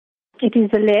It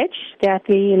is alleged that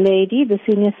the lady, the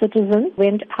senior citizen,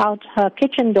 went out her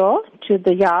kitchen door to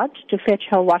the yard to fetch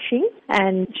her washing,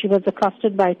 and she was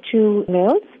accosted by two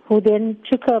males who then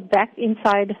took her back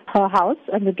inside her house,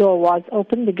 and the door was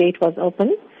open, the gate was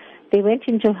open. They went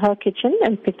into her kitchen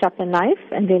and picked up a knife,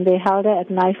 and then they held her at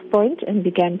knife point and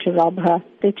began to rob her.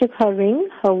 They took her ring,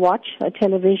 her watch, her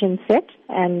television set,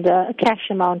 and a cash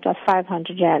amount of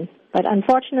 500 rand. But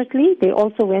unfortunately, they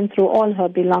also went through all her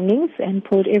belongings and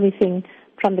pulled everything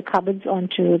from the cupboards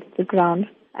onto the ground.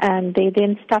 And they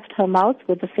then stuffed her mouth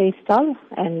with a face doll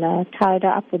and tied her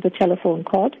up with a telephone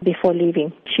cord before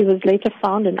leaving. She was later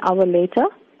found an hour later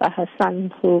by her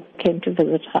son who came to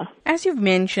visit her. As you've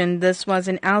mentioned, this was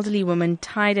an elderly woman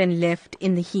tied and left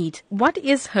in the heat. What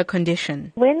is her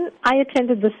condition? When I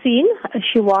attended the scene,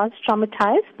 she was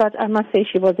traumatized, but I must say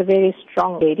she was a very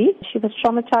strong lady. She was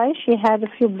traumatized. She had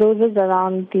a few bruises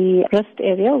around the wrist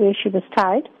area where she was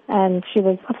tied, and she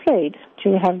was afraid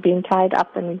to have been tied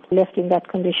up and left in that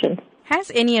condition. Has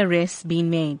any arrests been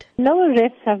made? No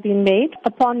arrests have been made.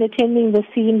 Upon attending the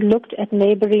scene, looked at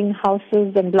neighboring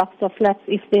houses and blocks of flats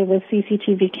if there were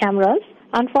CCTV cameras.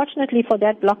 Unfortunately for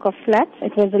that block of flats,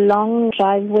 it was a long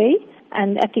driveway,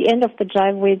 and at the end of the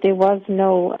driveway there was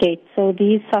no gate. So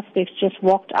these suspects just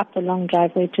walked up the long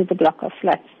driveway to the block of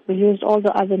flats. We used all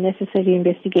the other necessary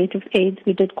investigative aids.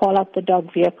 We did call out the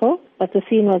dog vehicle, but the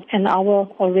scene was an hour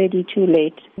already too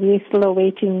late. We're still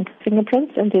awaiting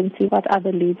fingerprints and then see what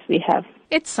other leads we have.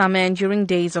 It's summer, and during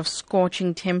days of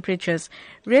scorching temperatures,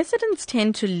 residents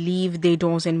tend to leave their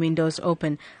doors and windows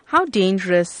open. How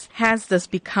dangerous has this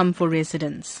become for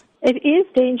residents? It is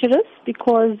dangerous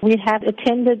because we have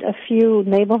attended a few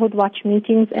neighborhood watch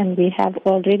meetings, and we have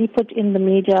already put in the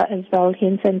media as well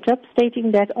hints and tips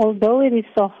stating that although it is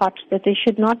so hot, that they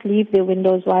should not leave their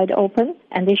windows wide open,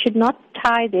 and they should not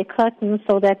tie their curtains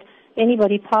so that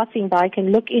anybody passing by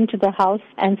can look into the house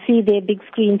and see their big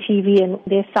screen TV and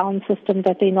their sound system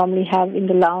that they normally have in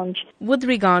the lounge. With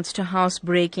regards to house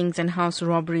breakings and house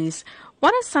robberies,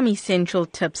 what are some essential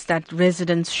tips that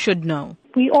residents should know?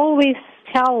 We always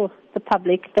tell the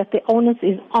public that the onus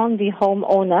is on the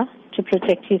homeowner to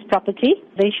protect his property.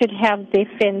 They should have their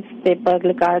fence, their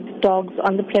burglar guard, dogs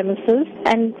on the premises.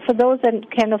 And for those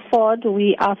that can afford,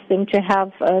 we ask them to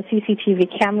have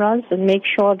CCTV cameras and make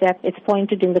sure that it's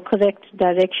pointed in the correct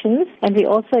directions. And we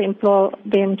also implore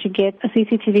them to get a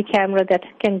CCTV camera that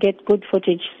can get good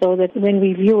footage so that when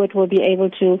we view it, we'll be able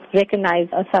to recognize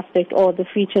a suspect or the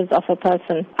features of a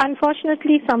person.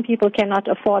 Unfortunately, some people cannot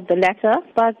afford the latter,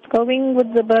 but going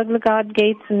with the burglar guard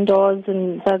gates and doors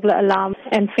and burglar alarm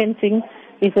and fencing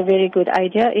is a very good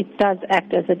idea. It does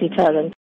act as a deterrent.